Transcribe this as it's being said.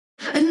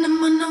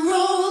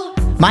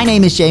My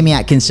name is Jamie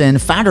Atkinson,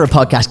 founder of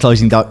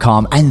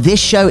podcastclosing.com, and this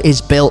show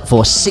is built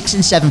for 6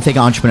 and 7 figure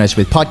entrepreneurs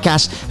with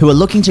podcasts who are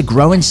looking to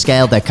grow and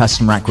scale their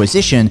customer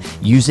acquisition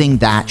using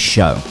that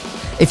show.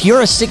 If you're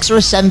a 6 or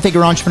a 7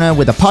 figure entrepreneur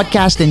with a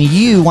podcast and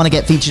you want to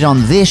get featured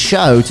on this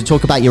show to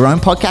talk about your own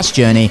podcast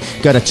journey,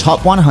 go to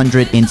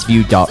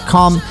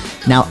top100interview.com.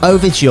 Now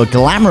over to your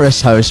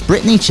glamorous host,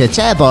 Brittany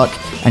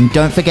Chatterbach, and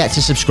don't forget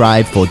to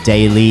subscribe for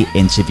daily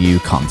interview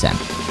content.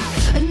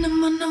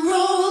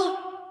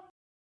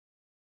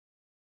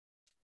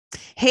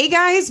 Hey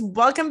guys,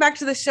 welcome back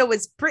to the show.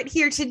 It's Britt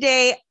here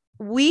today.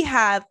 We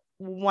have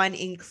one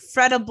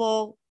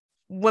incredible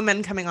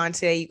woman coming on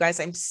today, you guys.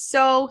 I'm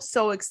so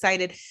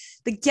excited.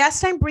 The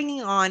guest I'm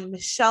bringing on,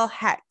 Michelle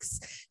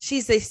Hext.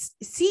 She's the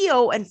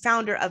CEO and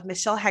founder of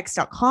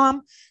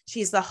MichelleHext.com.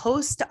 She's the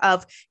host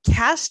of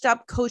Cashed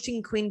Up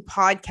Coaching Queen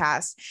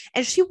podcast,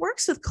 and she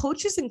works with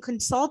coaches and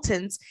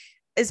consultants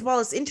as well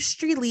as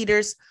industry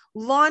leaders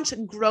launch,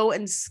 grow,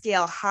 and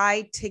scale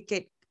high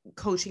ticket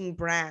coaching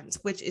brands,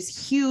 which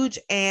is huge.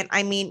 And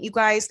I mean, you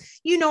guys,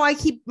 you know, I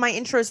keep my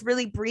intros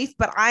really brief,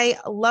 but I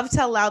love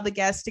to allow the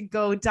guests to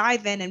go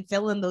dive in and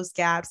fill in those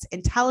gaps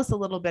and tell us a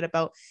little bit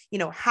about, you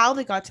know, how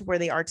they got to where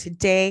they are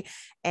today,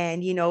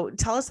 and, you know,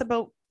 tell us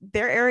about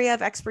their area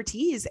of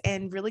expertise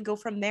and really go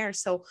from there.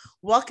 So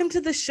welcome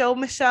to the show,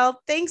 Michelle.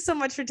 Thanks so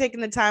much for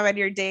taking the time out of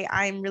your day.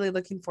 I'm really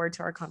looking forward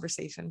to our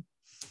conversation.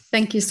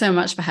 Thank you so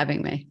much for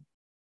having me.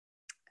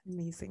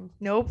 Amazing.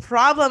 No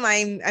problem.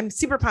 I'm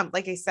super pumped.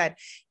 Like I said,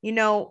 you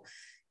know,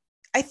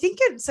 I think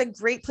it's a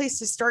great place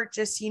to start.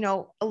 Just, you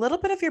know, a little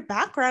bit of your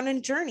background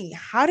and journey.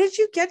 How did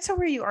you get to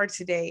where you are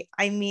today?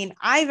 I mean,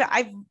 I've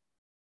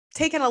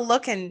taken a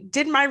look and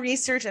did my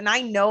research, and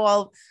I know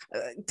all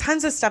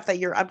tons of stuff that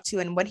you're up to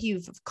and what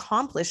you've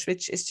accomplished,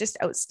 which is just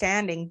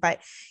outstanding.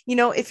 But, you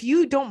know, if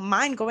you don't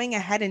mind going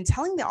ahead and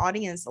telling the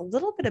audience a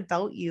little bit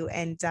about you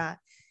and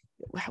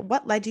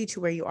what led you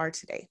to where you are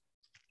today.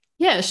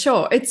 Yeah,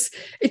 sure. It's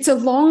a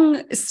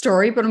long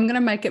story, but I'm going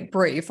to make it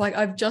brief. Like,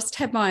 I've just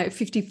had my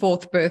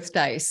 54th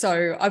birthday.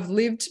 So I've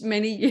lived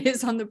many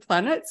years on the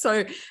planet.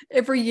 So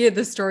every year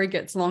the story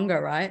gets longer,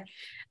 right?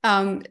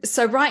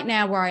 So right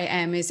now where I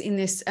am is in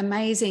this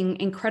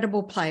amazing,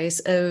 incredible place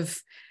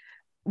of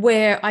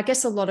where I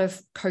guess a lot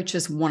of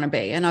coaches want to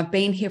be. And I've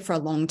been here for a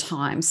long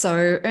time.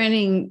 So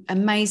earning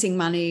amazing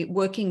money,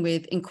 working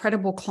with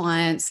incredible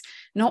clients,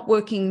 not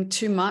working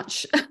too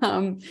much,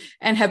 and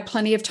have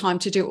plenty of time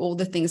to do all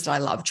the things that I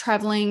love,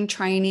 traveling,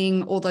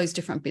 training, all those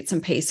different bits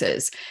and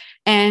pieces.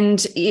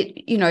 And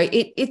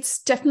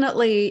it's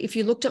definitely, if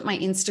you looked at my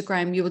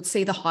Instagram, you would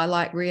see the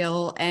highlight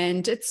reel,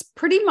 and it's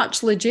pretty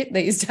much legit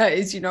these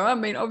days. You know, I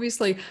mean,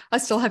 obviously I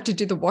still have to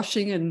do the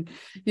washing and,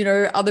 you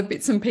know, other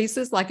bits and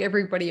pieces like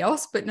everybody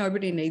else, but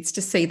nobody needs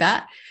to see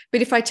that.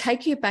 But if I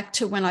take you back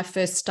to when I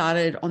first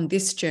started on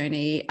this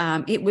journey,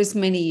 it was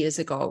many years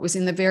ago. It was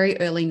in the very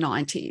early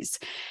 90s.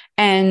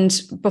 And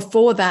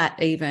before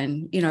that,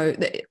 even, you know,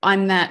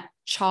 I'm that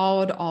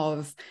child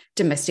of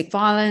domestic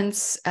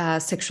violence,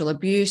 sexual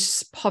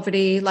abuse,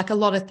 poverty, like a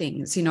lot of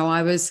things. You know,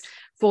 I was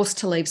forced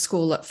to leave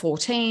school at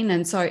 14.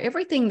 And so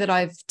everything that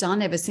I've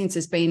done ever since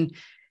has been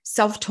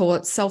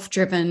self-taught,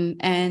 self-driven.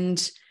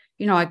 And,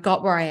 you know, I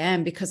got where I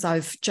am because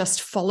I've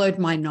just followed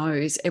my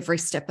nose every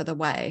step of the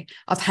way.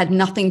 I've had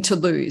nothing to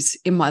lose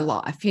in my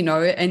life, you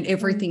know, and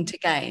everything to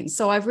gain.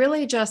 So I've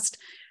really just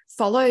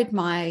followed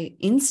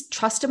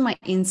trusted my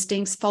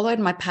instincts, followed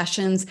my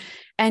passions,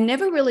 and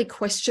never really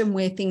questioned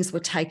where things were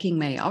taking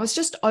me. I was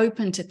just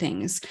open to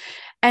things.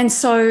 And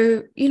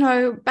so, you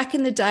know, back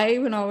in the day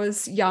when I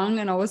was young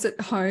and I was at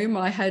home,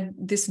 I had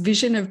this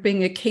vision of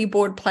being a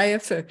keyboard player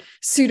for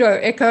Pseudo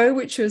Echo,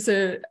 which was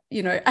a,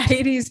 you know,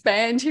 80s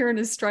band here in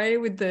Australia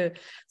with the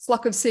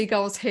flock of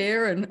seagulls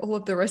hair and all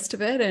of the rest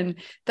of it. And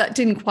that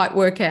didn't quite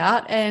work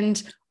out.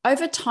 And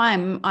over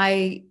time,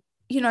 I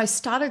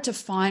started to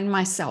find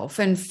myself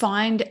and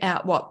find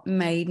out what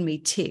made me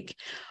tick.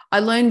 I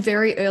learned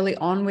very early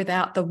on,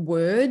 without the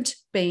word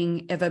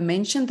being ever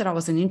mentioned, that I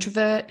was an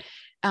introvert.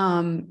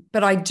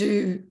 But I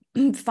do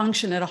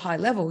function at a high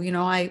level. You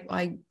know,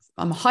 I'm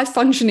a high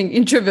functioning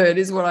introvert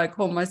is what I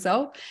call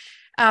myself.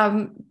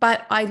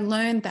 But I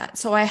learned that.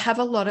 So I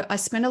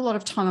spend a lot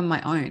of time on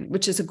my own,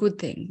 which is a good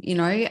thing. You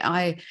know,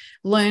 I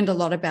learned a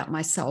lot about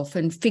myself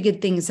and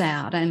figured things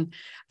out. And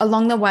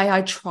along the way,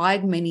 I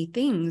tried many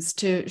things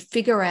to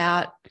figure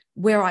out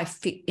where I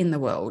fit in the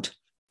world.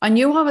 I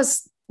knew I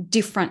was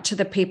different to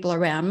the people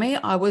around me.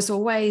 I was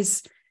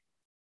always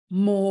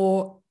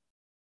more,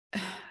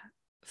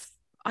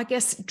 I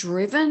guess,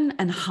 driven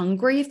and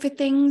hungry for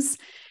things.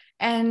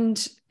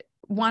 And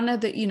one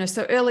of the, you know,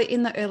 so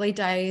in the early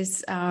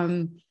days,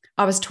 I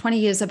was 20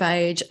 years of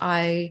age.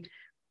 I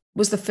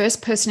was the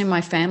first person in my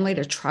family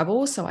to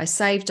travel. So I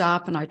saved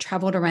up and I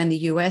traveled around the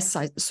US.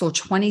 I saw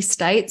 20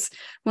 states.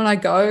 When I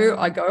go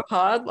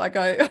hard. Like,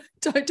 I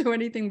don't do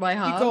anything by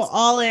halves. You go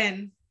all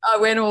in. I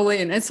went all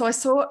in. And so I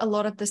saw a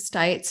lot of the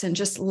states and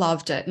just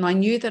loved it. And I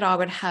knew that I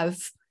would have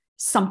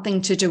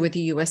something to do with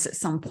the US at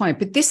some point.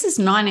 But this is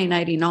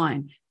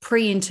 1989,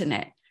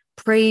 pre-internet,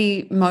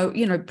 pre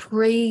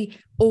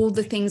all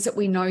the things that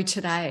we know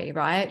today,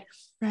 right?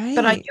 Right.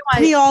 But I knew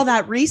pre all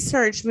that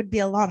research would be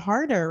a lot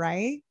harder,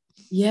 right?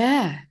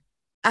 Yeah,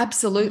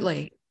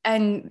 absolutely.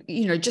 And,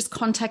 just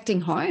contacting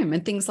home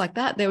and things like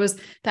that. There was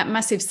that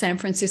massive San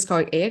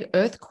Francisco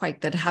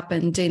earthquake that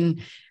happened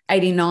in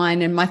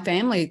 89, and my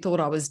family thought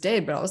I was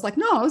dead, but I was like,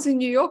 no, I was in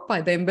New York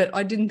by then, but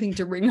I didn't think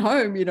to ring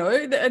home,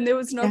 and there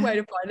was no way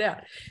to find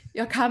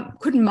out.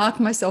 Couldn't mark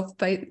myself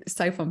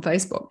safe on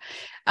Facebook.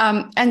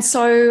 And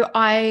so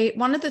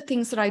one of the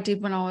things that I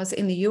did when I was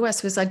in the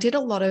US was I did a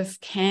lot of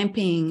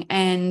camping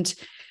and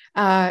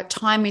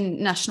time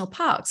in national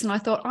parks. And I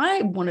thought,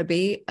 I want to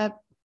be a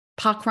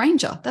park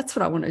ranger. That's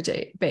what I want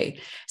to be.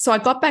 So I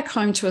got back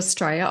home to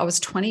Australia. I was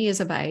 20 years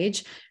of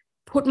age,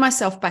 put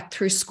myself back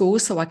through school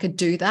so I could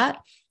do that.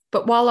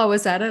 But while I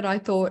was at it, I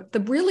thought the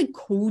really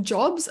cool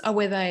jobs are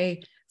where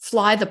they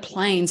fly the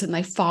planes and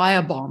they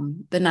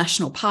firebomb the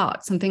national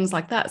parks and things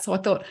like that. So I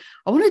thought,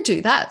 I want to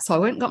do that. So I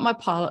went and got my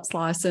pilot's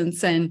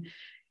license and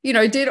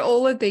did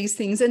all of these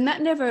things, and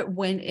that never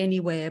went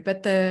anywhere.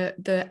 But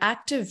the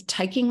act of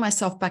taking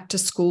myself back to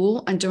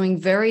school and doing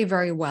very,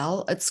 very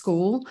well at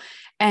school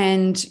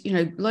and,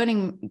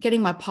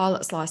 getting my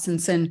pilot's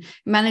license and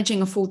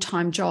managing a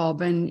full-time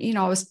job. And,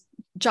 I was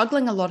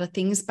juggling a lot of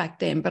things back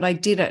then, but I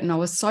did it and I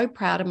was so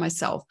proud of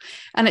myself.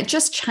 And it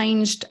just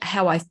changed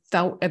how I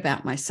felt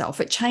about myself.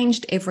 It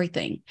changed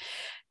everything.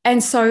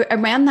 And so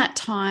around that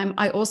time,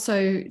 I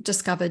also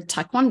discovered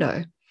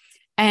Taekwondo.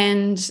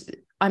 And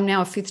I'm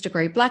now a 5th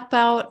degree black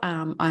belt.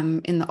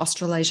 I'm in the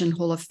Australasian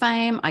Hall of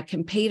Fame. I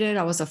competed.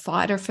 I was a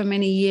fighter for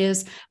many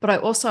years, but I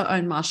also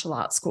own martial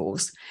arts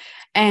schools.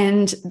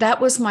 And that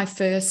was my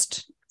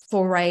first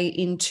foray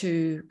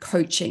into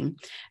coaching.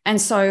 And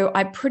so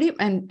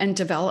and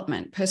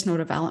development, personal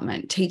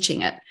development,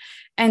 teaching it.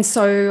 And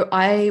so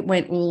I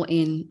went all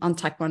in on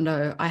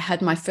Taekwondo. I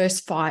had my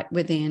first fight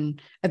within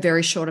a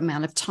very short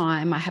amount of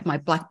time. I had my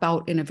black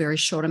belt in a very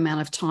short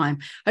amount of time.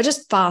 I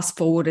just fast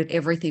forwarded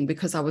everything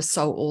because I was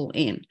so all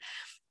in.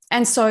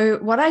 And so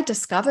what I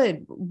discovered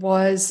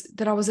was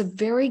that I was a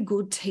very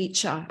good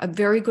teacher, a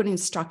very good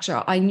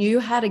instructor. I knew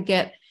how to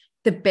get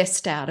the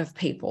best out of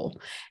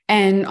people,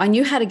 and I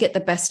knew how to get the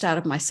best out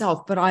of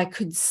myself, but I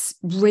could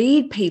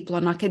read people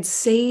and I could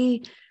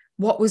see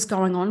what was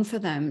going on for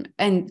them.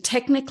 And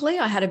technically,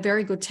 I had a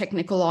very good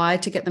technical eye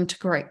to get them to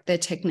correct their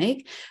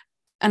technique.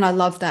 And I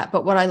loved that.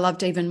 But what I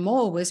loved even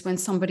more was when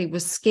somebody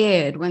was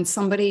scared, when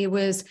somebody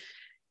was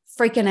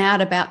freaking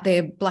out about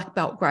their black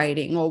belt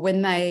grading, or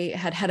when they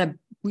had a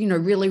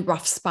really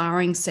rough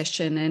sparring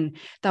session and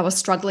they were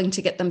struggling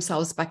to get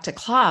themselves back to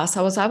class.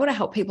 I was able to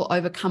help people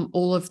overcome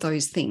all of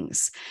those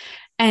things.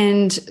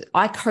 And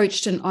I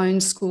coached and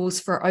owned schools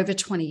for over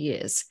 20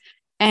 years.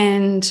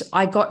 And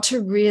I got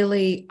to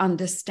really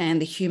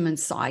understand the human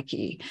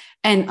psyche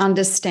and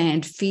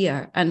understand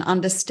fear and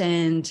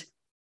understand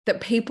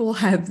that people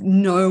have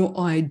no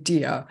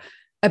idea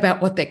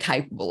about what they're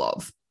capable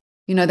of.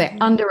 They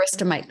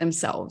underestimate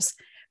themselves.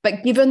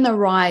 But given the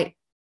right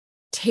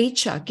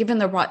teacher, given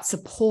the right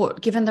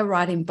support, given the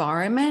right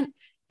environment,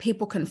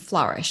 people can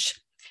flourish.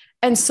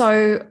 And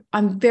so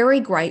I'm very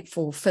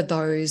grateful for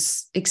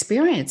those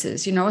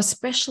experiences,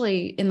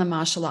 especially in the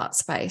martial arts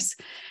space.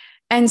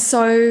 And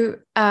so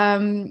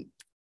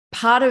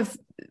part of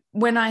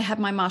when I had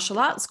my martial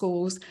arts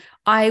schools,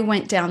 I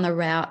went down the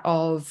route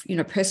of,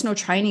 personal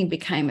training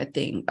became a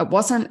thing. It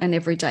wasn't an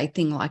everyday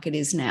thing like it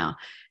is now.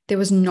 There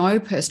was no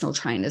personal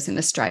trainers in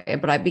Australia,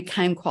 but I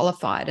became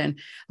qualified, and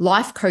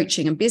life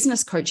coaching and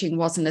business coaching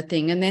wasn't a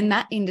thing. And then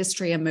that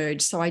industry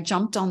emerged. So I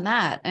jumped on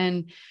that.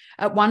 And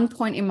at one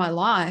point in my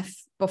life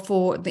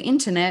before the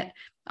internet,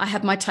 I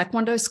had my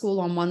Taekwondo school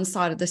on one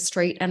side of the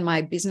street and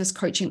my business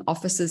coaching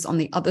offices on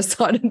the other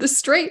side of the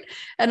street.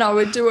 And I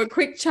would do a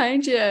quick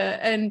change. Yeah.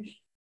 And,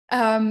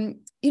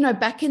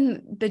 back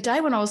in the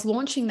day when I was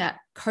launching that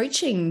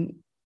coaching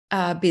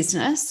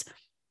business,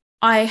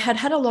 I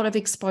had a lot of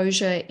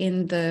exposure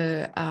in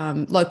the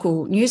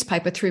local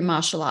newspaper through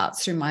martial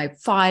arts, through my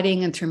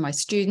fighting and through my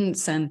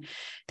students and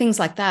things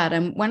like that.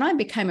 And when I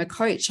became a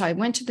coach, I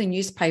went to the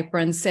newspaper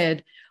and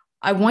said,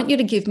 I want you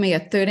to give me a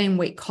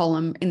 13-week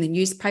column in the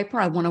newspaper.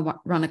 I want to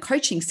run a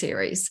coaching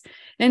series.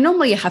 And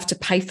normally you have to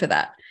pay for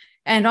that.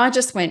 And I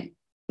just went,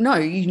 no,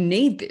 you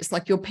need this,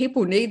 like your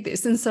people need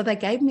this. And so they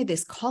gave me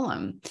this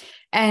column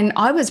and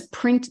I was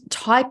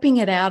typing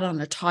it out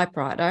on a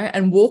typewriter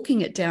and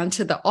walking it down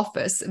to the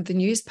office of the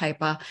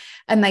newspaper.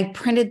 And they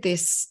printed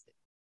this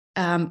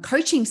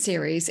coaching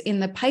series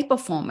in the paper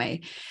for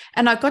me.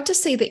 And I got to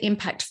see the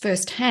impact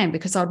firsthand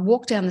because I'd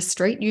walk down the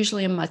street,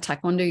 usually in my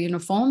Taekwondo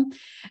uniform,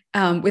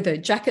 with a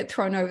jacket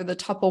thrown over the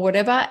top or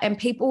whatever. And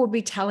people would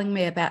be telling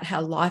me about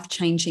how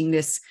life-changing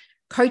this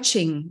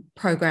coaching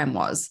program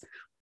was.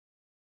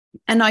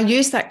 And I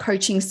used that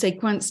coaching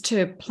sequence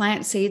to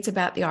plant seeds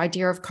about the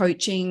idea of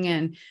coaching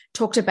and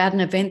talked about an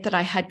event that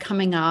I had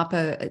coming up,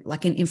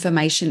 like an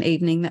information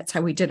evening. That's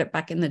how we did it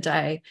back in the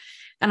day.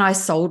 And I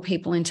sold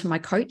people into my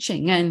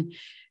coaching. And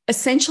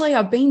essentially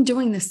I've been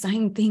doing the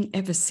same thing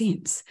ever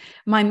since.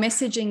 My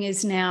messaging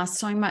is now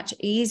so much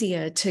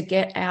easier to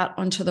get out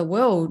into the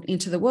world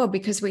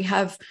because we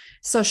have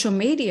social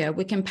media.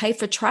 We can pay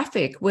for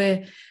traffic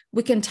where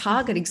we can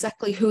target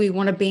exactly who we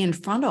want to be in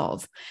front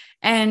of.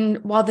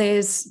 And while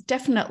there's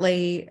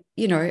definitely,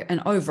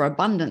 an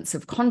overabundance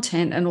of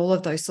content and all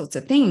of those sorts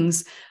of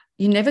things,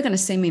 you're never going to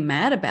see me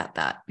mad about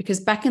that, because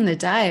back in the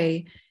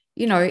day,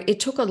 it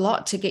took a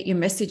lot to get your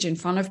message in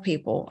front of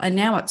people. And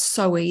now it's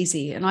so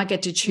easy, and I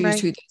get to choose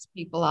who those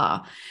people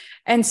are.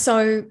 And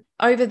so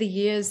over the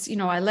years,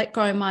 I let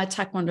go of my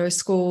Taekwondo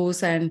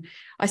schools and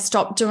I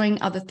stopped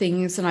doing other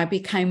things, and I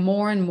became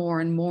more and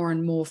more and more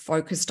and more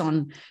focused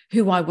on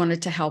who I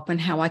wanted to help and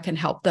how I can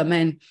help them.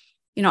 And,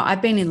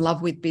 I've been in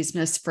love with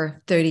business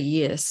for 30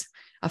 years.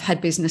 I've had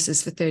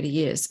businesses for 30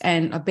 years,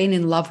 and I've been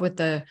in love with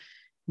the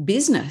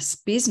business.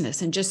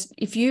 And just,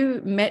 if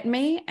you met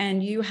me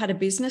and you had a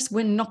business,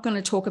 we're not going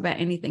to talk about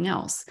anything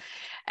else.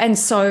 And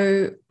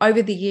so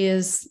over the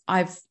years,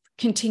 I've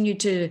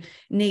continued to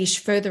niche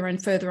further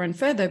and further and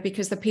further,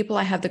 because the people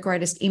I have the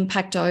greatest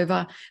impact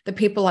over, the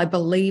people I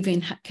believe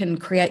in can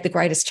create the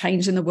greatest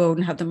change in the world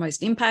and have the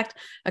most impact,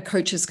 are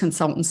coaches,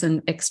 consultants,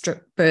 and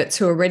experts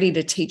who are ready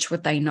to teach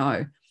what they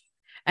know.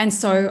 And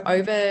so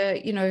over,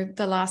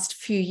 the last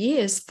few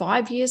years,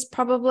 5 years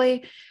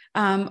probably,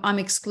 I'm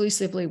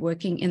exclusively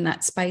working in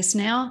that space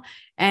now,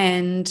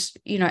 and,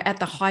 at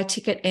the high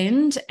ticket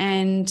end.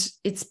 And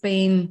it's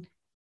been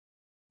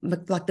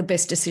like the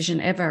best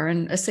decision ever.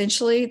 And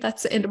essentially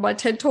that's the end of my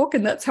TED Talk.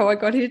 And that's how I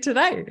got here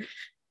today.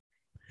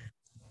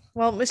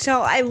 Well,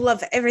 Michelle, I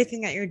love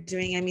everything that you're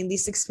doing. I mean,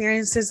 these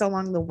experiences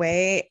along the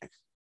way,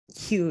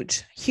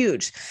 huge.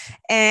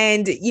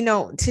 And,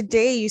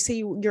 today you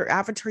say your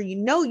avatar,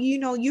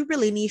 you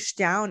really niche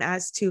down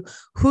as to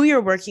who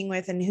you're working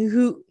with and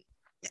who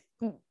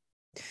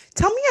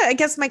tell me, I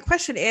guess my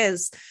question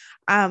is,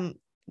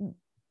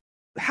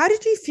 how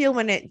did you feel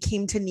when it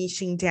came to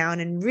niching down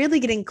and really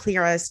getting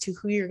clear as to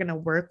who you're going to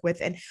work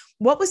with, and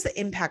what was the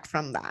impact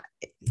from that?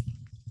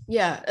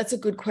 Yeah, that's a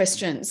good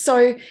question.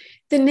 So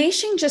the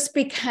niching just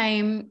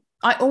became,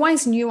 I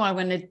always knew I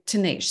wanted to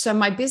niche. So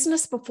my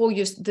business before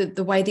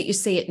the way that you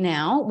see it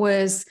now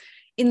was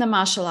in the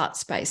martial arts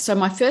space. So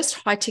my first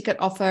high ticket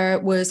offer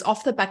was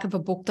off the back of a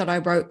book that I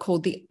wrote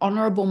called The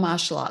Honorable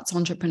Martial Arts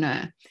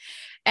Entrepreneur.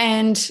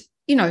 And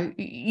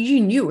you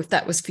knew if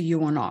that was for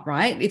you or not,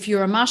 right? If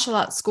you're a martial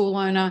arts school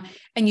owner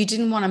and you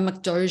didn't want a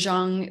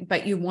McDojang,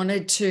 but you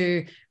wanted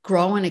to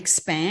grow and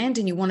expand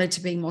and you wanted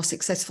to be more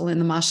successful in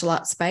the martial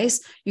arts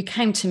space, you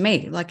came to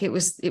me. Like it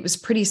was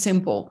pretty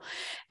simple.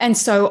 And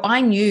so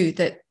I knew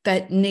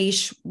that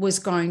niche was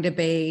going to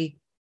be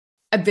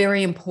a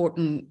very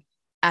important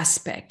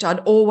aspect.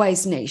 I'd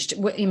always niched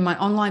in my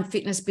online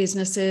fitness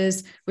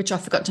businesses, which I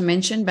forgot to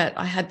mention, but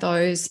I had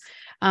those.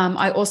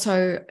 I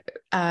also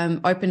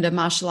opened a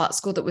martial arts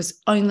school that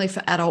was only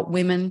for adult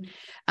women.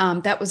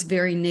 That was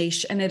very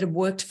niche, and it had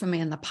worked for me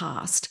in the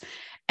past.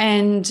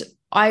 And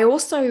I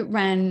also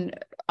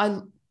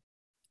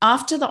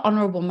after the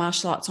Honorable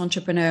Martial Arts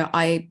Entrepreneur,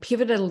 I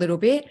pivoted a little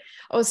bit.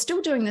 I was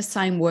still doing the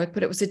same work,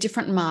 but it was a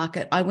different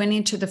market. I went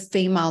into the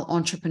female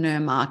entrepreneur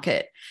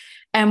market.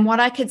 And what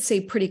I could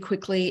see pretty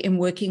quickly in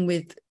working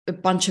with a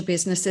bunch of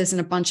businesses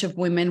and a bunch of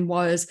women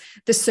was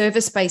the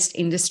service-based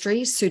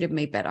industry suited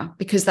me better,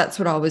 because that's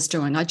what I was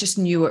doing. I just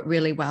knew it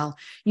really well,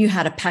 knew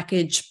how to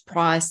package,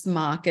 price,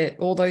 market,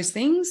 all those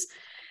things.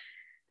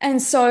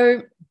 And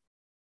so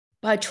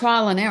by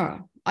trial and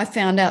error, I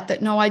found out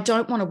that, no, I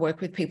don't want to work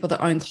with people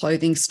that own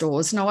clothing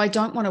stores. No, I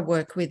don't want to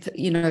work with,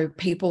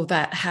 people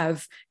that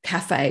have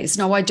cafes.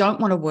 No, I don't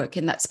want to work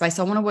in that space.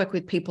 I want to work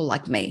with people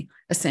like me,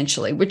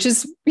 essentially, which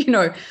is,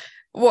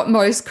 what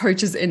most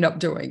coaches end up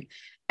doing.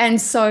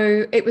 And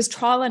so it was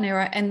trial and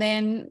error. And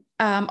then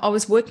I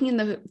was working in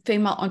the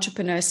female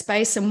entrepreneur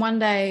space. And one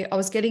day I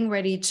was getting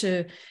ready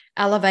to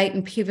elevate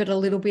and pivot a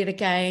little bit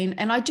again.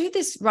 And I do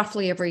this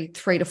roughly every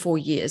 3 to 4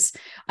 years.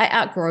 I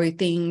outgrow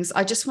things.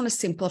 I just want to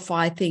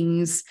simplify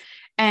things.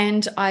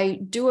 And I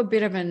do a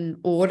bit of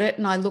an audit,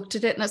 and I looked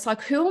at it and it's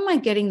like, who am I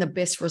getting the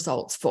best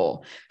results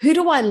for? Who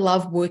do I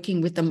love working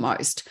with the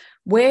most?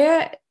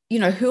 Where,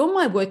 who am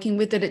I working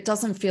with that it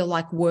doesn't feel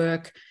like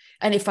work?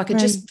 And if I could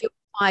just fill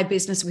my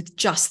business with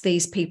just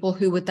these people,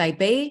 who would they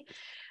be?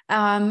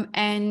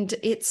 And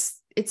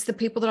it's the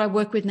people that I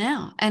work with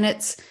now, and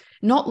it's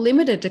not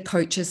limited to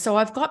coaches. So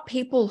I've got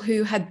people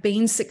who have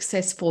been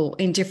successful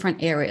in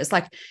different areas,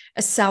 like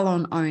a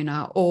salon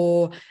owner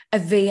or a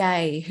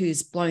VA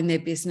who's blown their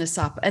business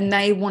up, and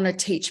they want to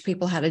teach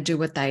people how to do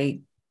what they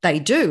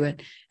do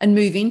and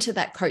move into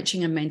that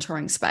coaching and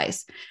mentoring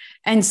space.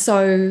 And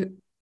so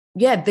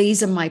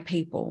these are my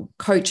people,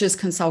 coaches,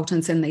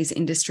 consultants, and these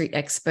industry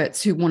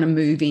experts who want to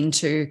move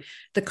into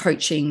the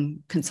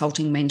coaching,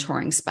 consulting,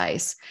 mentoring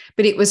space.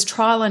 But it was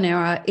trial and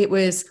error. It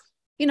was,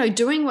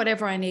 doing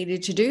whatever I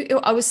needed to do.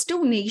 I was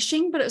still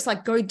niching, but it was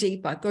like, go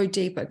deeper, go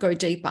deeper, go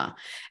deeper.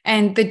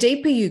 And the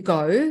deeper you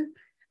go,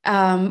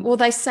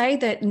 they say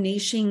that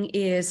niching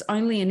is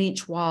only an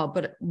inch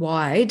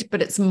wide,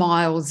 but it's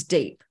miles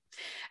deep.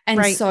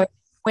 And so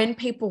when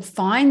people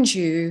find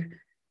you,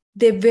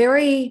 they're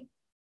very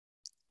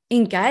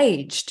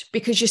engaged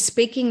because you're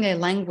speaking their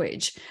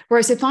language.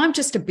 Whereas if I'm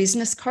just a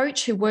business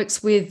coach who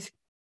works with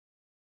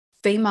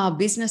female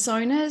business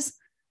owners,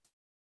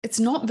 it's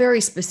not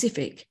very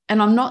specific,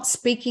 and I'm not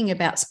speaking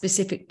about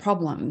specific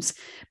problems,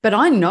 but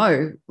I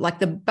know, like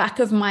the back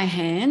of my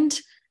hand,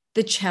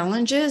 the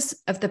challenges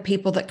of the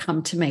people that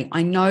come to me.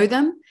 I know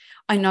them.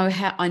 I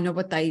know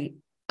what they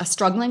are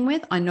struggling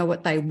with. I know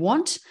what they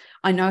want.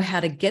 I know how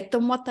to get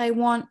them what they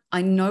want.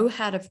 I know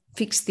how to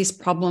fix this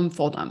problem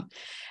for them.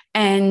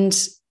 And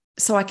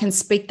so I can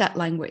speak that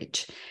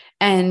language.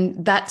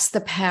 And that's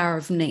the power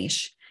of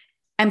niche.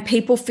 And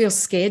people feel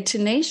scared to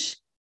niche.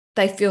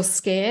 They feel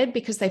scared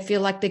because they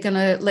feel like they're going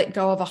to let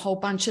go of a whole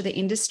bunch of the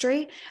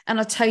industry. And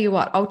I'll tell you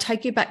what, I'll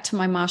take you back to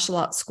my martial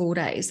arts school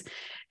days.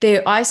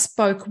 There, I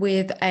spoke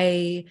with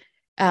a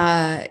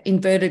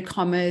inverted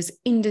commas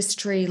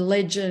industry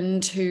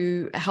legend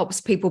who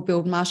helps people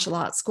build martial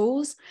arts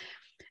schools.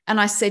 And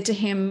I said to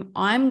him,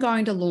 I'm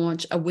going to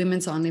launch a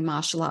women's only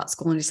martial arts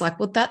school. And he's like,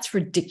 well, that's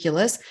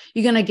ridiculous.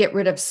 You're going to get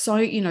rid of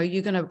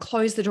you're going to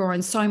close the door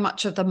on so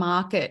much of the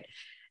market.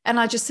 And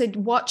I just said,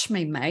 watch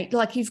me, mate.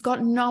 Like, you've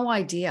got no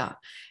idea.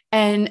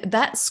 And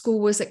that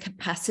school was at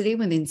capacity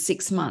within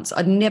 6 months.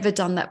 I'd never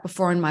done that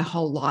before in my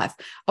whole life.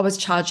 I was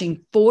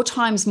charging 4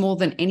 times more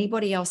than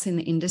anybody else in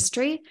the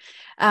industry.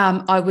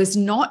 I was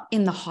not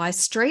in the high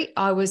street.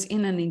 I was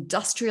in an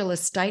industrial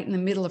estate in the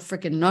middle of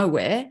freaking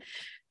nowhere.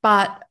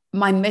 But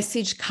my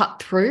message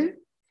cut through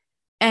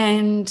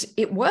and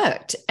it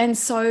worked. And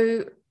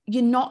so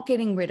you're not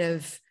getting rid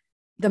of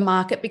the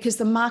market because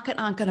the market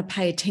aren't going to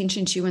pay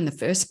attention to you in the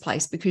first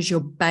place because you're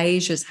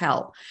beige as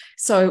hell.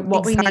 So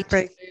what we need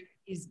to do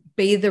is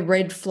be the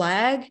red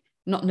flag,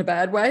 not in a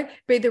bad way,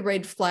 be the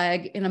red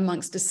flag in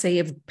amongst a sea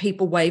of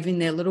people waving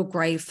their little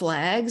gray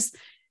flags,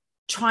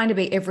 trying to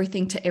be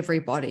everything to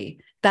everybody.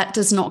 That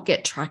does not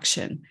get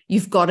traction.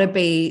 You've got to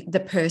be the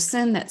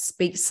person that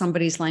speaks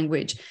somebody's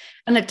language.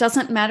 And it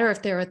doesn't matter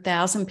if there are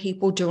 1,000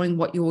 people doing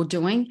what you're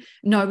doing,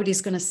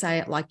 nobody's going to say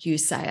it like you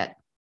say it.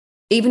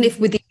 Even if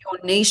within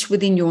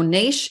your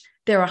niche,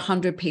 there are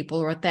 100 people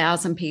or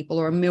 1,000 people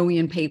or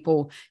 1,000,000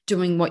 people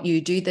doing what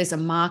you do, there's a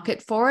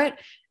market for it.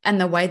 And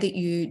the way that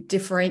you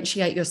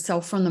differentiate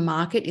yourself from the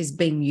market is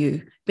being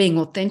you, being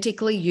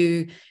authentically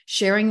you,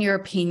 sharing your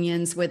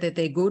opinions, whether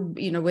they're good,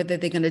 whether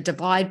they're going to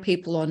divide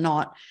people or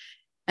not.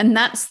 And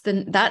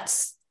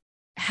that's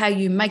how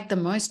you make the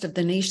most of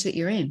the niche that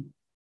you're in.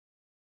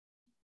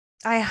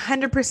 I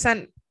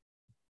 100%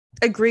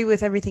 agree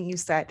with everything you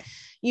said.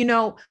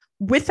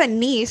 With a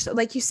niche,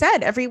 like you said,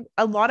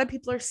 a lot of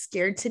people are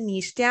scared to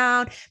niche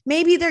down.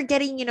 Maybe they're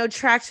getting,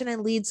 traction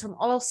and leads from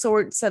all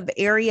sorts of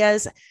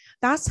areas.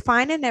 That's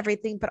fine and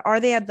everything, but are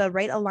they the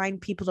right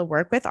aligned people to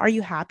work with? Are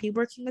you happy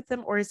working with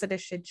them, or is it a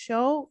shit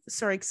show?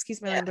 Sorry,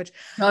 excuse my language.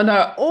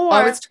 No. Or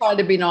I was trying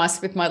to be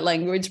nice with my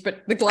language,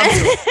 but the gloves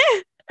are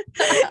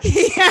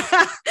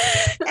yeah.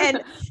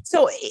 And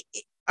so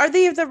are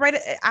they the right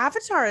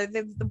avatar,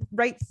 the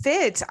right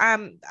fit?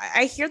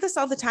 I hear this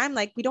all the time.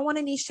 Like, we don't want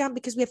to niche down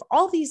because we have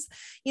all these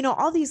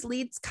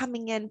leads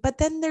coming in, but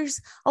then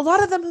there's a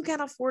lot of them who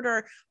can't afford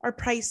our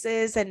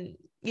prices and,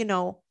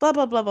 blah,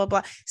 blah, blah, blah,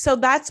 blah. So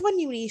that's when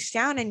you niche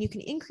down and you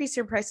can increase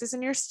your prices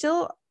and you're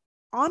still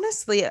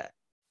honestly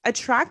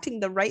attracting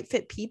the right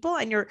fit people.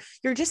 And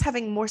you're just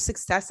having more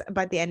success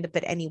by the end of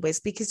it anyways,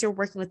 because you're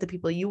working with the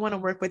people you want to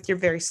work with. You're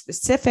very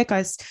specific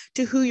as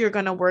to who you're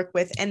going to work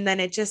with. And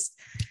then it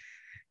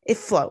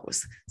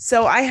flows.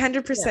 So I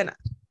 100%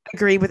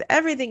 agree with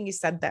everything you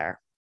said there.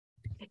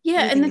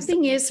 Yeah. And the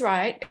thing is,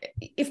 right,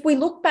 if we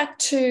look back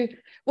to,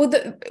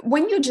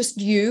 when you're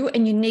just you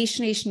and you niche,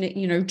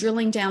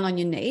 drilling down on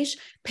your niche,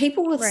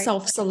 people will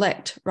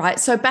self-select, right?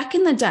 So back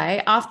in the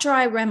day, after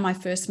I ran my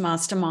first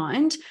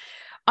mastermind,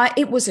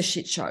 it was a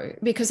shit show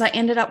because I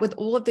ended up with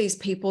all of these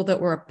people that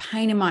were a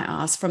pain in my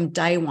ass from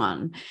day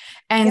one.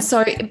 And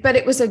but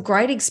it was a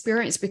great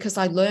experience because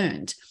I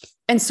learned.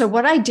 And so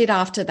what I did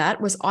after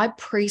that was I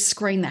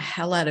pre-screened the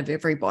hell out of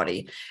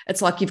everybody.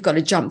 It's like, you've got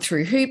to jump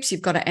through hoops.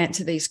 You've got to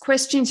answer these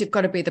questions. You've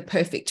got to be the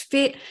perfect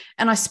fit.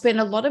 And I spent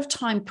a lot of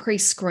time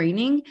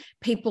pre-screening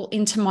people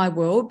into my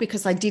world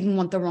because I didn't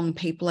want the wrong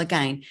people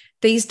again.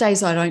 These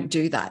days, I don't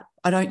do that.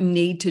 I don't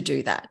need to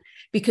do that.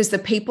 Because the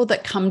people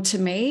that come to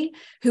me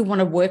who want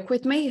to work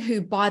with me, who,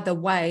 by the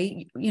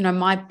way,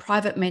 my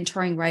private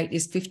mentoring rate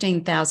is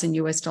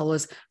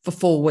 $15,000 for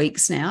 4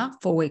 weeks now,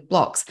 4-week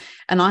blocks.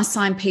 And I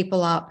sign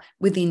people up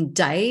within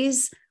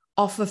days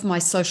off of my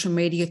social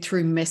media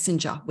through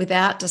Messenger,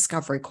 without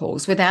discovery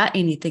calls, without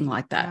anything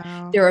like that.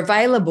 Wow. They're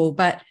available,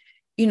 but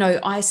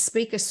I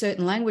speak a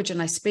certain language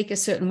and I speak a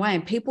certain way,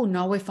 and people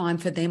know if I'm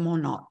for them or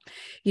not,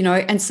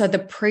 and so the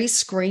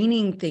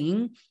pre-screening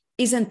thing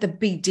isn't the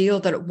big deal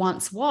that it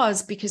once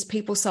was, because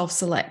people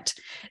self-select.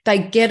 They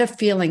get a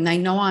feeling, they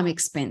know I'm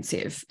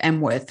expensive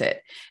and worth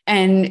it.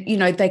 And,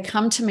 they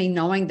come to me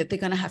knowing that they're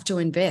going to have to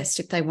invest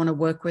if they want to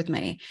work with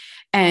me.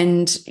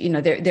 And,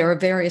 there are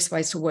various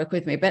ways to work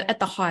with me, but at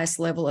the highest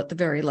level, at the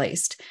very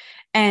least.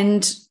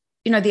 And,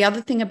 the other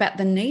thing about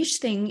the niche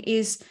thing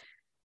is,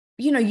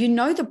 you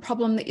know the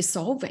problem that you're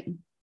solving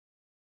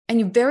and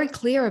you're very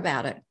clear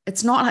about it.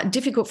 It's not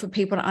difficult for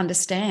people to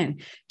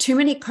understand. Too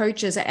many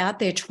coaches are out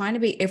there trying to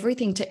be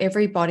everything to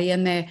everybody.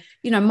 And they're,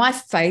 my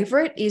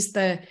favorite is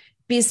the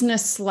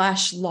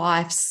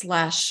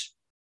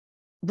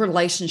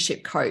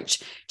business/life/relationship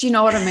coach. Do you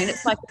know what I mean?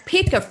 It's like,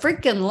 pick a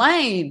freaking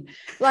lane.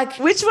 Like,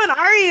 which one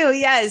are you?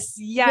 Yes.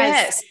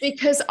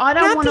 Because I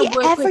don't want to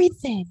work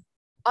everything.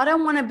 I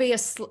don't want to be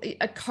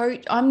a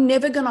coach. I'm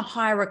never going to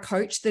hire a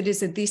coach that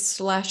is a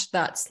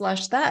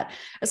this/that/that.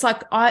 It's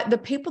like the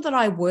people that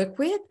I work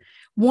with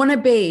want to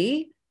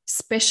be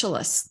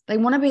specialists. They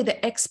want to be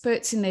the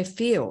experts in their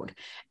field.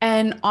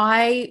 And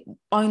I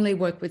only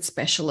work with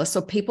specialists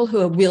or people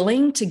who are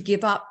willing to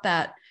give up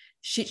that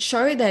shit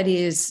show that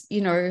is,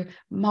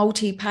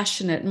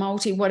 multi-passionate,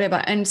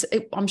 multi-whatever. And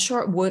I'm sure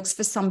it works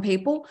for some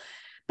people,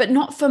 but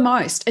not for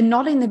most, and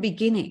not in the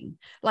beginning.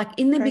 Like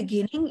in the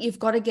beginning, you've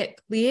got to get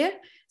clear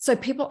so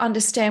people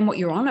understand what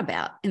you're on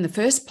about in the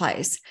first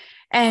place.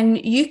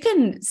 And you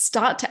can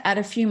start to add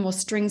a few more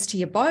strings to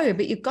your bow,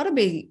 but you've got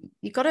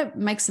to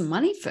make some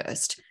money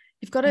first.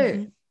 You've got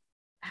to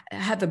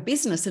have a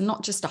business and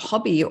not just a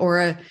hobby or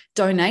a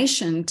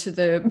donation to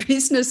the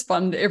business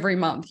fund every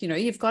month.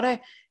 You've got to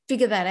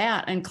figure that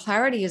out, and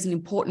clarity is an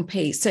important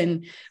piece.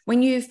 And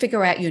when you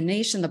figure out your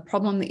niche and the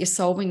problem that you're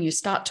solving, you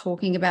start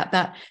talking about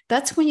that.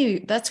 That's when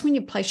you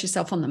place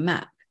yourself on the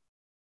map.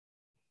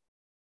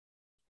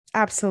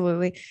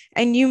 Absolutely.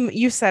 And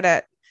you said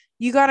it.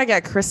 You got to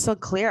get crystal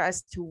clear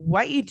as to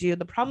what you do,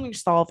 the problem you're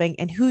solving,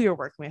 and who you're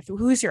working with,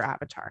 who's your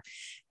avatar,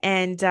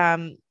 and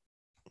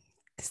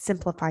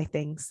simplify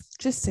things.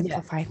 Just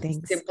simplify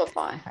things.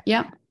 Simplify.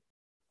 Yeah.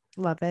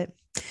 Love it.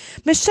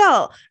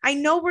 Michelle, I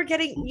know we're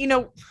getting,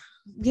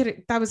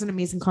 that was an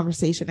amazing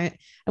conversation. I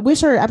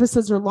wish our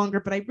episodes were longer,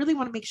 but I really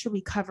want to make sure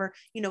we cover,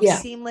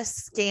 seamless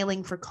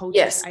scaling for coaches.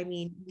 Yes. I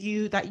mean,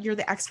 you're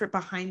the expert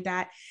behind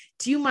that.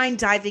 Do you mind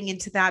diving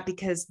into that?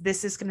 Because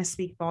this is going to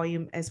speak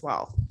volume as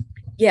well.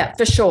 Yeah,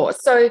 for sure.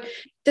 So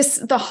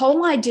the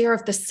whole idea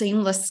of the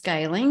seamless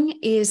scaling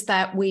is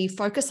that we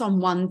focus on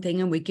one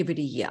thing and we give it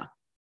a year.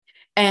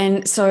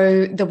 And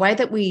so the way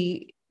that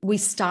we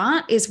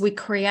start is we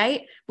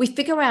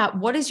figure out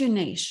what is your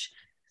niche,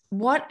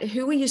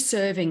 who are you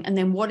serving, and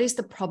then what is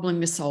the problem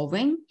you're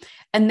solving.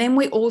 And then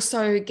we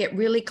also get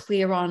really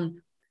clear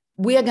on,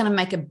 we are going to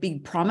make a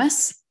big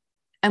promise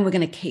and we're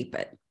going to keep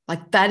it.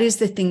 Like, that is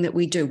the thing that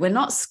we do. We're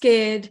not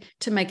scared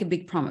to make a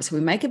big promise.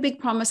 We make a big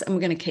promise and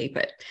we're going to keep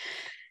it.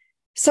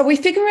 So we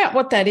figure out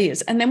what that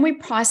is, and then we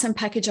price and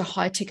package a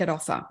high ticket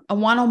offer, a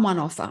one-on-one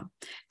offer.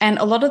 And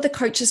a lot of the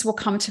coaches will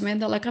come to me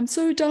and they're like, I'm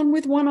so done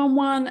with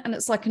one-on-one. And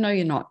it's like, no,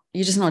 you're not.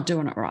 You're just not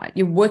doing it right.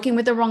 You're working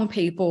with the wrong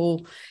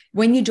people.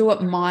 When you do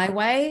it my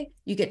way,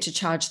 you get to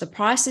charge the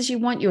prices you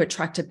want. You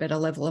attract a better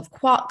level of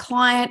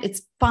client.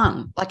 It's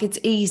fun. Like, it's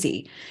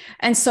easy.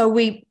 And so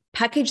we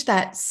package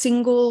that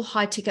single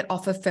high ticket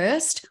offer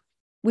first.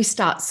 We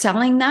start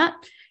selling that.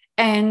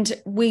 And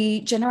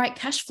we generate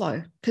cash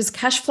flow, because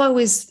cash flow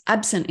is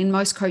absent in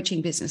most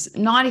coaching businesses,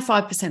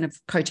 95% of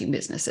coaching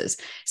businesses.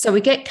 So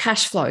we get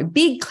cash flow,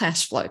 big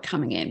cash flow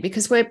coming in,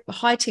 because we're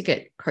high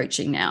ticket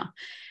coaching now.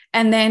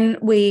 And then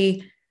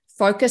we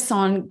focus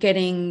on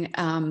getting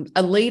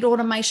a lead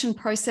automation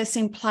process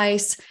in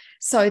place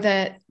so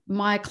that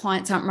my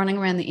clients aren't running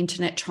around the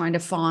internet trying to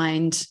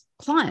find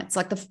clients.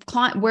 Like, the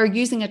client, we're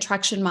using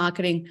attraction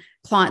marketing,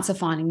 clients are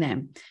finding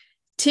them.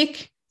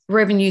 Tick,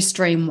 revenue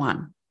stream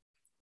 1.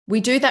 We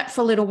do that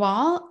for a little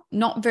while,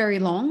 not very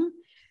long.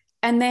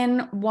 And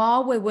then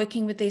while we're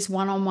working with these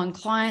one-on-one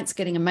clients,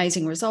 getting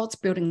amazing results,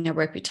 building their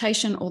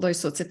reputation, all those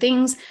sorts of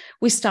things,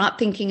 we start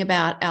thinking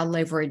about our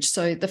leverage.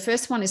 So the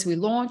first one is we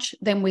launch,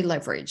 then we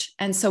leverage.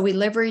 And so we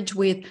leverage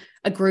with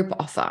a group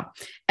offer.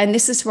 And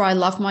this is where I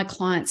love my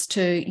clients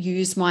to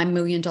use my $1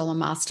 Million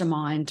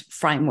Mastermind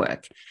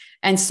framework.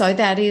 And so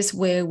that is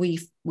where we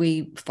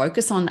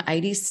focus on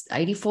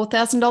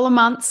 $84,000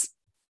 months,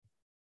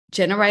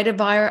 generated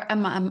via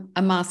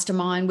a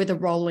mastermind with a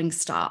rolling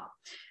start.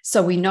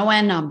 So we know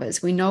our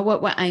numbers, we know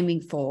what we're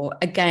aiming for.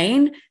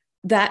 Again,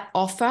 that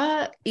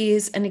offer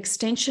is an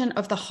extension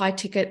of the high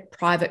ticket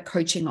private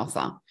coaching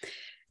offer.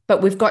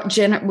 But we've got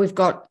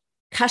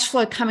cash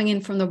flow coming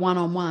in from the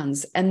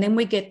one-on-ones, and then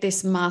we get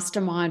this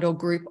mastermind or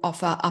group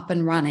offer up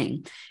and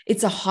running.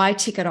 It's a high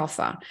ticket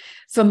offer.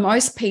 For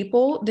most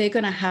people, they're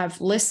going to have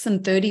less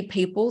than 30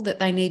 people that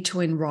they need to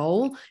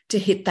enroll to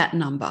hit that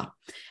number.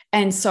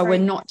 And so we're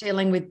not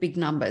dealing with big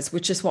numbers,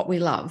 which is what we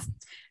love.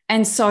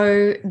 And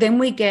so then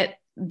we get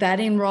that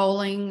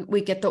enrolling,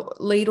 we get the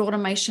lead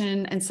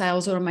automation and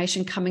sales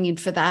automation coming in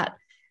for that.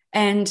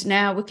 And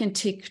now we can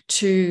tick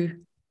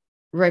 2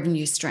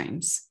 revenue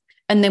streams.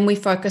 And then we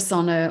focus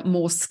on a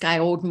more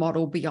scaled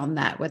model beyond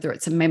that, whether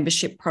it's a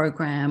membership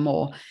program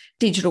or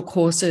digital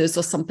courses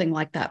or something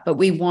like that. But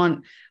we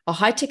want a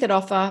high ticket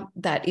offer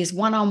that is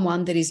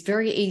one-on-one, that is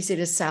very easy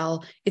to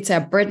sell. It's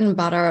our bread and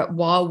butter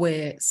while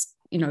we're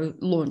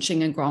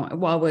launching and growing,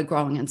 while we're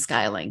growing and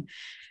scaling.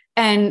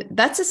 And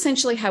that's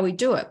essentially how we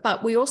do it.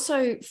 But we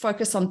also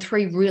focus on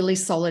 3 really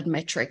solid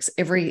metrics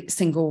every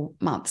single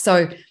month.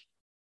 So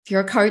If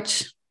you're a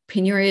coach,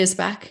 pin your ears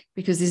back,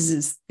 because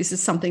this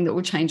is something that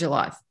will change your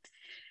life.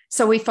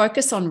 So we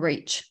focus on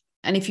reach.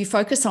 And if you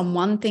focus on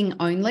one thing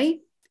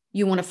only,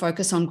 you want to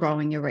focus on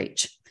growing your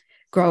reach.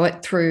 Grow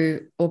it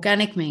through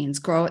organic means,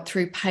 grow it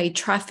through paid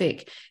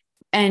traffic.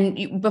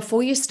 And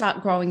before you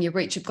start growing your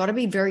reach, you've got to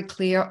be very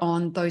clear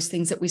on those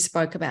things that we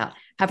spoke about.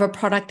 Have a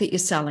product that you're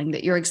selling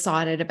that you're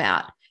excited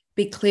about.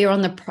 Be clear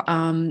on the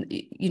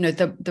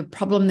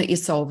problem that you're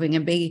solving,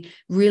 and be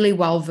really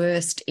well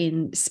versed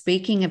in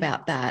speaking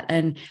about that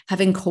and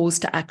having calls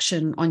to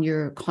action on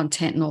your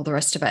content and all the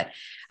rest of it.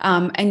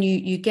 And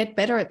you get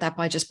better at that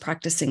by just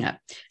practicing it.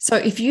 So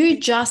if you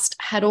just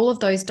had all of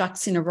those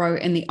ducks in a row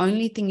and the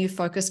only thing you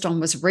focused on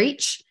was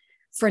reach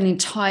for an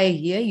entire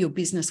year, your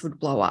business would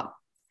blow up.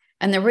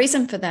 And the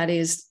reason for that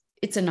is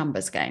it's a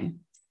numbers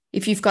game.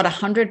 If you've got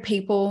 100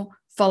 people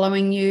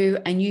following you,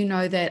 and you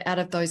know that out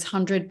of those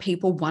 100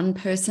 people, one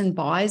person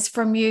buys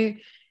from you,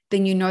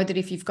 then you know that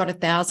if you've got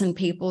 1,000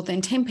 people, then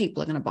 10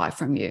 people are going to buy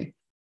from you,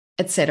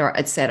 et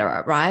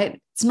cetera,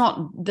 right? It's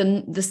not,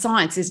 the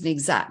science isn't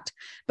exact,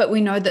 but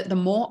we know that the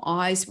more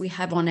eyes we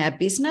have on our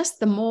business,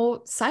 the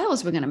more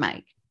sales we're going to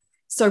make.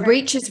 So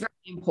reach is very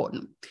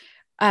important.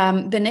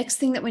 The next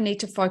thing that we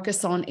need to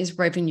focus on is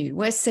revenue.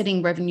 We're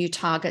setting revenue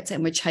targets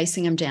and we're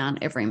chasing them down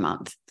every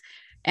month.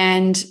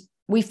 And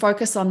we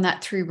focus on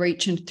that through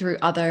reach and through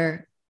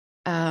other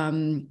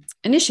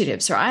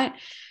initiatives, right?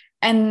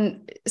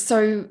 And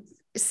so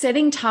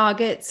setting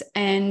targets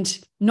and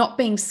not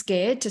being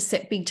scared to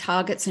set big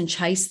targets and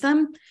chase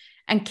them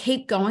and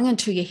keep going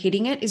until you're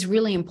hitting it is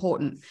really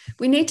important.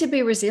 We need to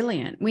be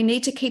resilient. We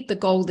need to keep the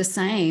goal the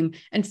same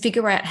and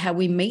figure out how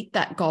we meet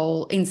that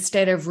goal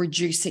instead of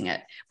reducing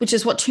it, which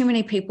is what too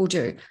many people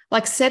do.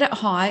 Like, set it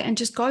high and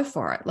just go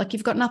for it. Like,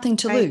 you've got nothing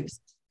to lose.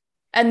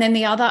 And then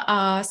the other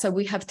R, so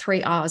we have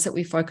 3 R's that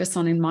we focus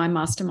on in my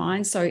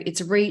mastermind. So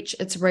it's reach,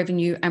 it's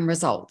revenue, and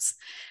results.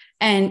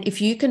 And if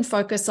you can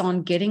focus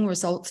on getting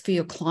results for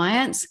your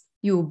clients,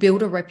 you will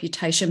build a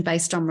reputation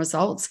based on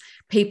results.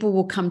 People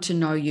will come to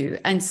know you.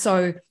 And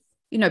so,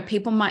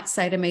 people might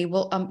say to me,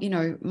 well,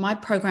 my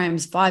program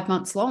is 5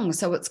 months long,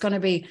 so it's going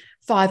to be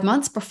 5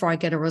 months before I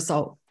get a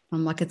result.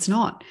 I'm like, it's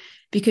not,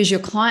 because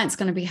your client's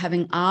going to be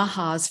having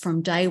ahas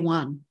from day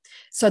one.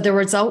 So the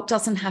result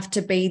doesn't have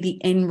to be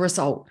the end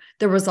result.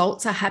 The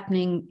results are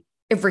happening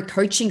every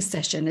coaching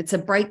session. It's a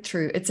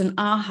breakthrough. It's an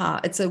aha.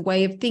 It's a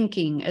way of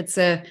thinking. It's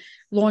a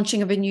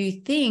launching of a new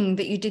thing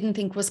that you didn't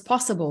think was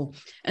possible.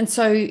 And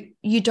so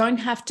you don't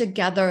have to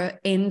gather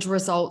end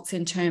results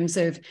in terms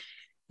of,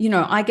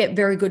 I get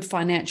very good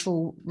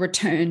financial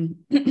return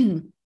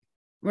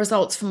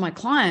results from my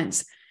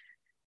clients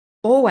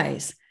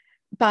always,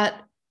 but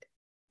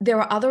there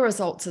are other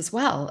results as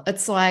well.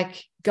 It's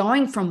like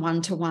going from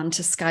one-to-one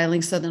to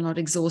scaling so they're not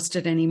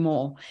exhausted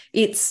anymore.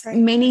 It's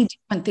many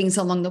different things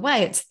along the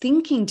way. It's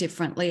thinking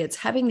differently. It's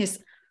having this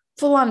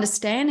full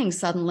understanding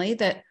suddenly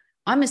that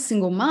I'm a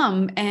single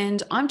mum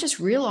and I'm just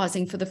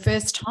realizing for the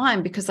first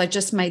time, because I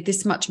just made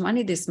this much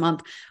money this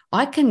month,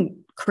 I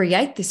can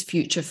create this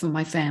future for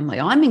my family.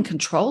 I'm in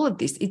control of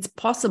this. It's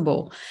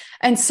possible.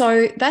 And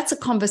so that's a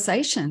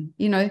conversation.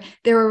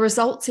 There are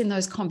results in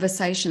those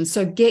conversations.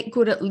 So get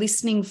good at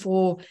listening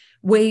for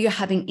where you're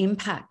having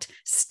impact.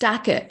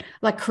 Stack it,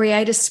 like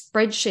create a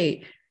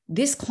spreadsheet.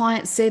 This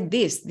client said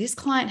this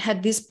client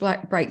had this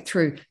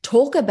breakthrough.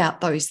 Talk about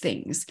those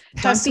things.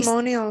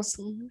 Testimonials.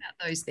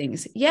 About those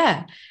things.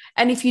 Yeah.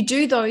 And if you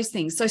do those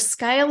things, so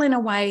scale in a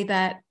way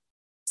that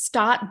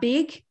start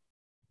big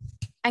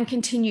and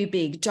continue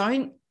big.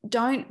 Don't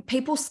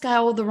people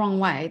scale the wrong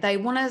way. They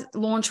want to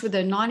launch with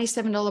a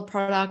 $97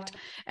 product.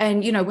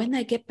 And, when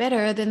they get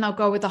better, then they'll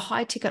go with a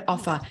high ticket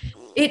offer.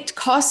 It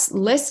costs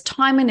less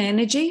time and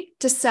energy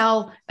to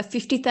sell a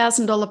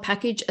 $50,000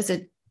 package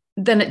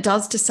than it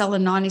does to sell a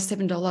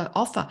 $97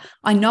 offer.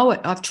 I know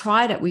it. I've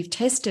tried it. We've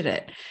tested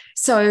it.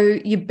 So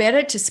you're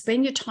better to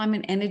spend your time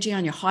and energy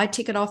on your high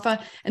ticket offer.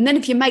 And then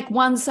if you make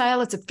one sale,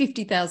 it's a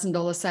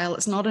 $50,000 sale.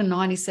 It's not a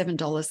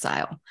 $97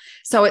 sale.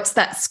 So it's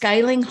that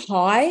scaling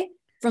high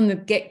from the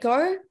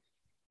get-go.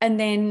 And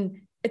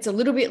then it's a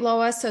little bit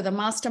lower. So the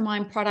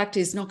mastermind product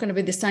is not going to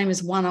be the same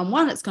as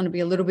one-on-one. It's going to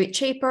be a little bit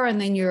cheaper. And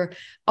then your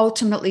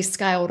ultimately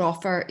scaled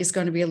offer is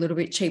going to be a little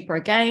bit cheaper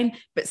again,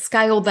 but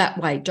scale that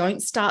way.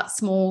 Don't start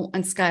small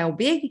and scale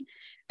big.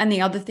 And the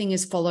other thing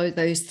is follow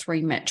those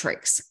 3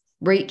 metrics: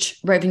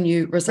 reach,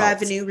 revenue,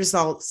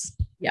 results.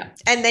 Yeah.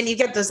 And then you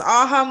get those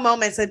aha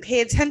moments and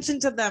pay attention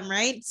to them,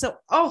 right? So,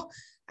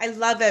 I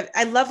love it.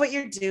 I love what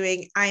you're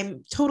doing.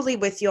 I'm totally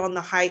with you on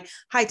the high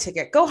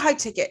ticket. Go high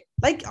ticket.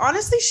 Like,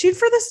 honestly, shoot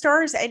for the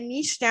stars and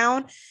niche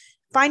down.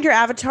 Find your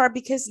avatar,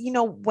 because,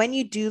 when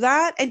you do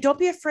that, and don't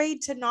be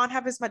afraid to not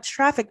have as much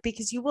traffic,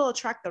 because you will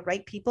attract the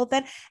right people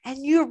then.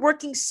 And you're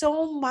working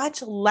so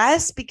much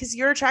less because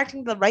you're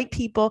attracting the right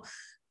people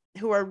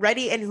who are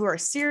ready and who are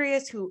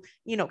serious, who,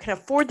 can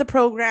afford the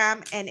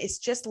program. And it's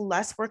just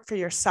less work for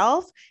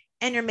yourself.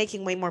 And you're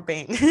making way more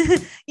bang,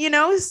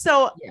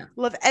 So yeah.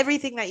 Love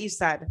everything that you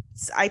said.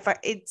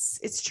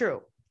 It's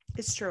true.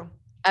 It's true.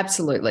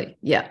 Absolutely.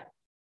 Yeah.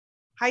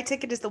 High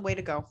ticket is the way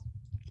to go.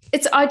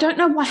 I don't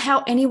know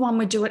how anyone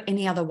would do it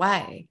any other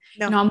way.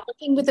 No. I'm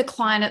working with a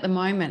client at the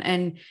moment,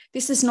 and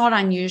this is not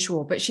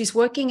unusual, but she's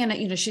working in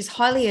it, she's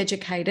highly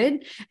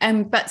educated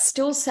but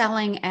still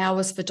selling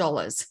hours for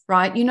dollars,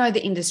 right?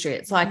 The industry.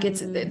 It's like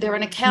they're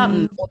an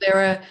accountant or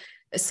they're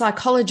a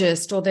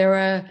psychologist or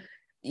they're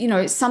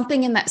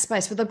something in that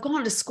space where they've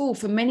gone to school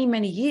for many,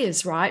 many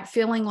years, right?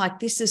 Feeling like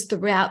this is the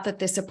route that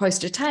they're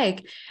supposed to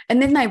take.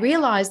 And then they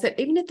realize that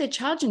even if they're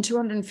charging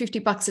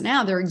 $250 an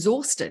hour, they're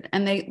exhausted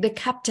and they're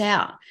capped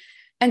out.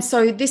 And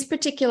so this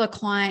particular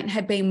client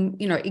had been,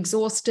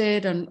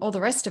 exhausted and all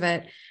the rest of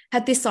it,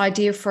 had this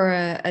idea for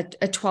a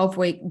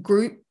 12-week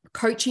group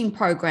coaching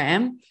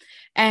program.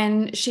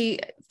 And she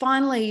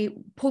finally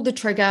pulled the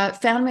trigger,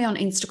 found me on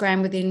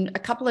Instagram within a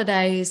couple of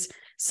days,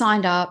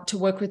 signed up to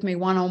work with me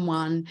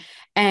one-on-one.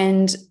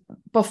 And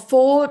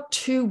before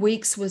 2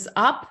 weeks was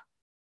up,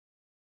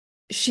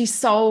 she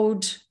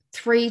sold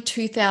 3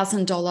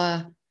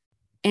 $2,000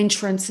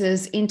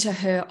 entrances into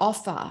her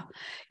offer,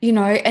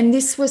 and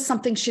this was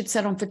something she'd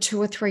sat on for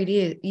 2 or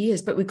 3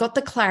 years, but we got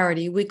the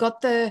clarity, we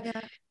got the,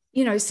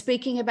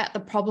 speaking about the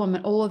problem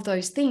and all of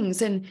those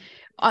things. And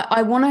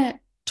I want to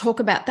talk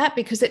about that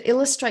because it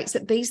illustrates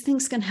that these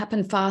things can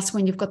happen fast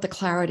when you've got the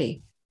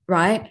clarity,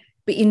 right?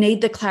 But you need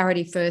the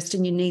clarity first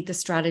and you need the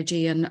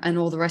strategy and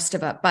all the rest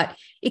of it. But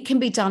it can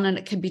be done, and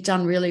it can be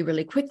done really,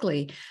 really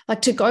quickly.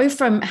 Like, to go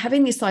from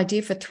having this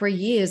idea for 3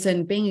 years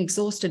and being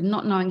exhausted,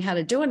 not knowing how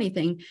to do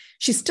anything,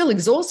 she's still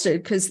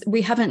exhausted because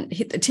we haven't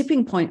hit the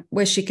tipping point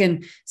where she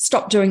can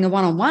stop doing the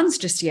one-on-ones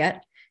just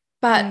yet.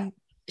 But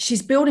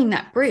she's building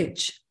that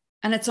bridge.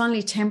 And it's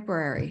only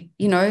temporary,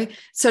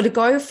 So to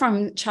go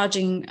from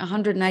charging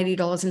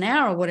 $180 an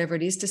hour or whatever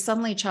it is to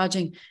suddenly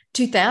charging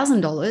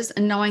 $2,000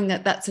 and knowing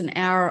that that's an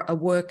hour a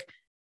work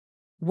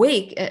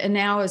week, an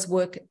hour's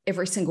work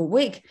every single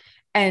week,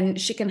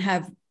 and she can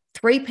have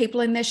 3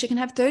 people in there, she can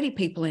have 30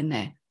 people in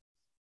there.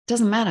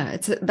 Doesn't matter.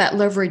 It's that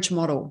leverage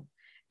model,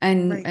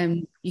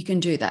 and you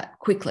can do that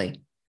quickly.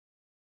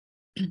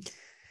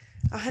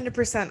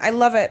 100%. I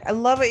love it. I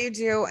love what you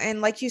do. And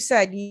like you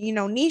said,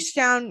 niche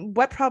down.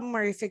 What problem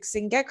are you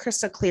fixing? Get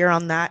crystal clear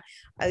on that.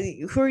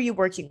 Who are you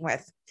working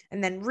with?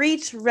 And then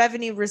reach,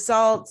 revenue,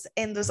 results,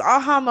 and those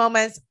aha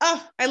moments.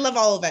 Oh, I love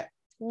all of it.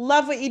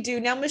 Love what you do.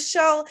 Now,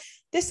 Michelle,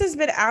 this has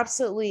been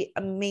absolutely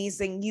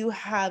amazing. You're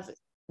a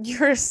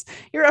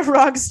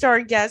rock star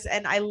guest.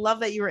 And I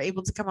love that you were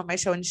able to come on my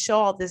show and show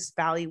all this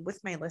value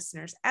with my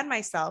listeners and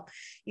myself.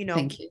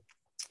 Thank you.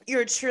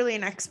 You're truly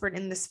an expert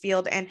in this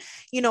field. And,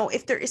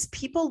 if there is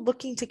people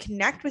looking to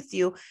connect with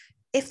you,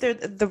 if they're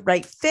the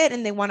right fit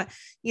and they want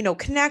to,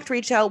 connect,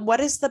 reach out,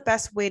 what is the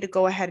best way to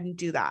go ahead and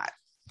do that?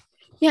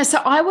 Yeah. So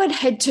I would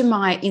head to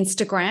my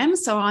Instagram.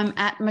 So I'm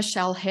at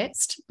Michelle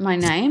Hext, my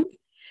name.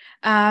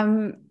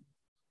 My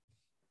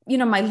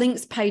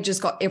links page has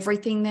got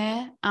everything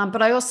there.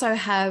 But I also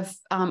have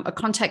a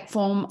contact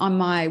form on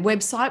my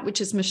website,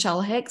 which is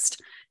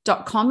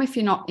michellehext.com if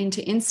you're not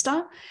into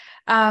Insta.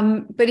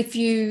 But if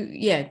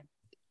you,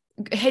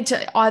 head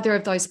to either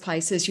of those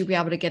places, you'll be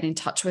able to get in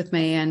touch with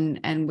me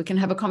and we can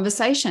have a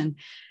conversation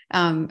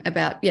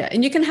about,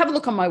 and you can have a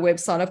look on my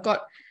website. I've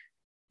got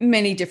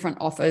many different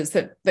offers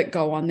that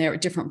go on there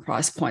at different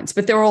price points,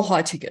 but they're all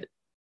high ticket.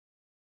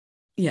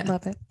 Yeah.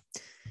 Love it.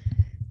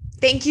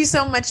 Thank you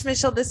so much,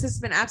 Michelle. This has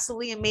been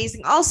absolutely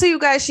amazing. Also, you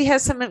guys, she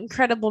has some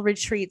incredible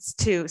retreats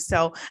too.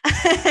 So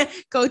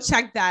go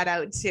check that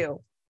out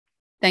too.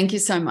 Thank you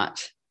so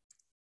much.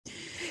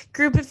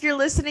 Group, if you're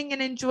listening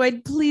and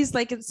enjoyed, please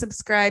like and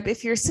subscribe.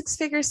 If you're a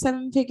 6-figure,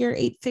 7-figure,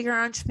 8-figure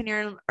entrepreneur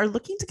and are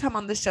looking to come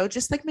on the show,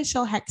 just like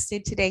Michelle Hext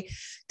did today,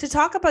 to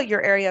talk about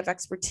your area of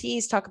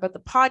expertise, talk about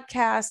the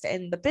podcast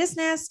and the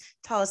business,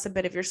 tell us a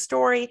bit of your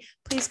story,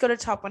 please go to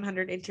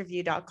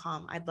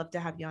top100interview.com. I'd love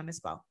to have you on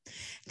as well.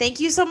 Thank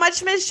you so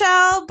much,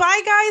 Michelle.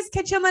 Bye, guys.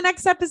 Catch you on the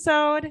next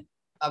episode.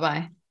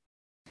 Bye-bye.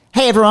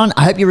 Hey everyone,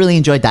 I hope you really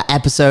enjoyed that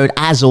episode.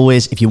 As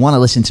always, if you want to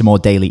listen to more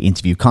daily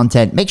interview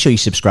content, make sure you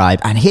subscribe.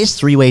 And here's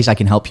 3 ways I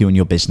can help you in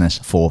your business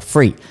for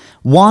free.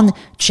 1,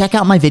 check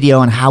out my video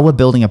on how we're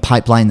building a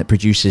pipeline that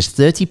produces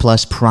 30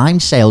 plus prime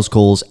sales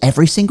calls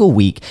every single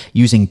week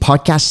using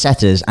podcast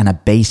setters and a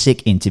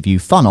basic interview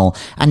funnel.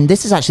 And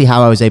this is actually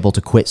how I was able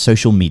to quit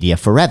social media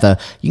forever.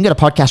 You can go to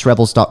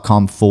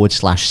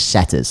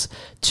podcastrebels.com/setters.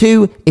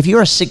 2, if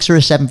you're a 6 or a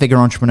 7-figure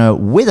entrepreneur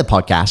with a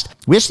podcast,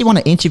 we actually want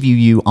to interview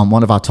you on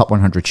one of our top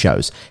 100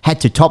 shows.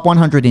 Head to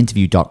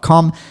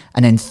top100interview.com.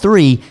 And then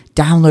 3,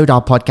 download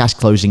our podcast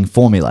closing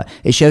formula.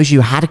 It shows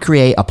you how to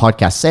create a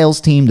podcast sales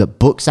team that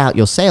books out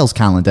your sales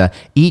calendar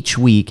each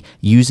week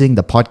using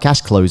the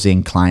podcast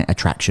closing client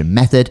attraction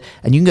method.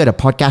 And you can go to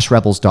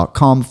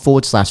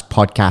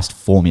podcastrebels.com/podcast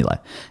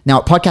formula. Now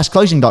at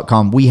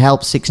podcastclosing.com, we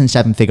help 6 and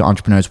 7-figure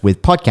entrepreneurs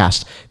with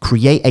podcasts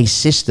create a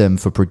system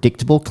for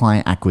predictable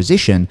client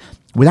acquisition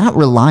without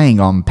relying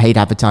on paid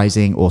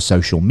advertising or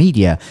social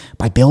media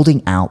by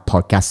building out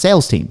podcast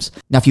sales teams.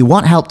 Now, if you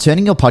want help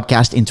turning your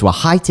podcast into a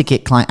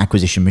high-ticket client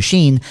acquisition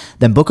machine,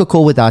 then book a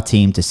call with our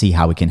team to see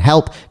how we can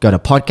help. Go to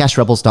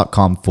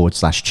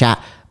podcastrebels.com/chat.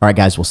 All right,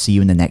 guys, we'll see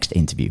you in the next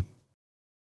interview.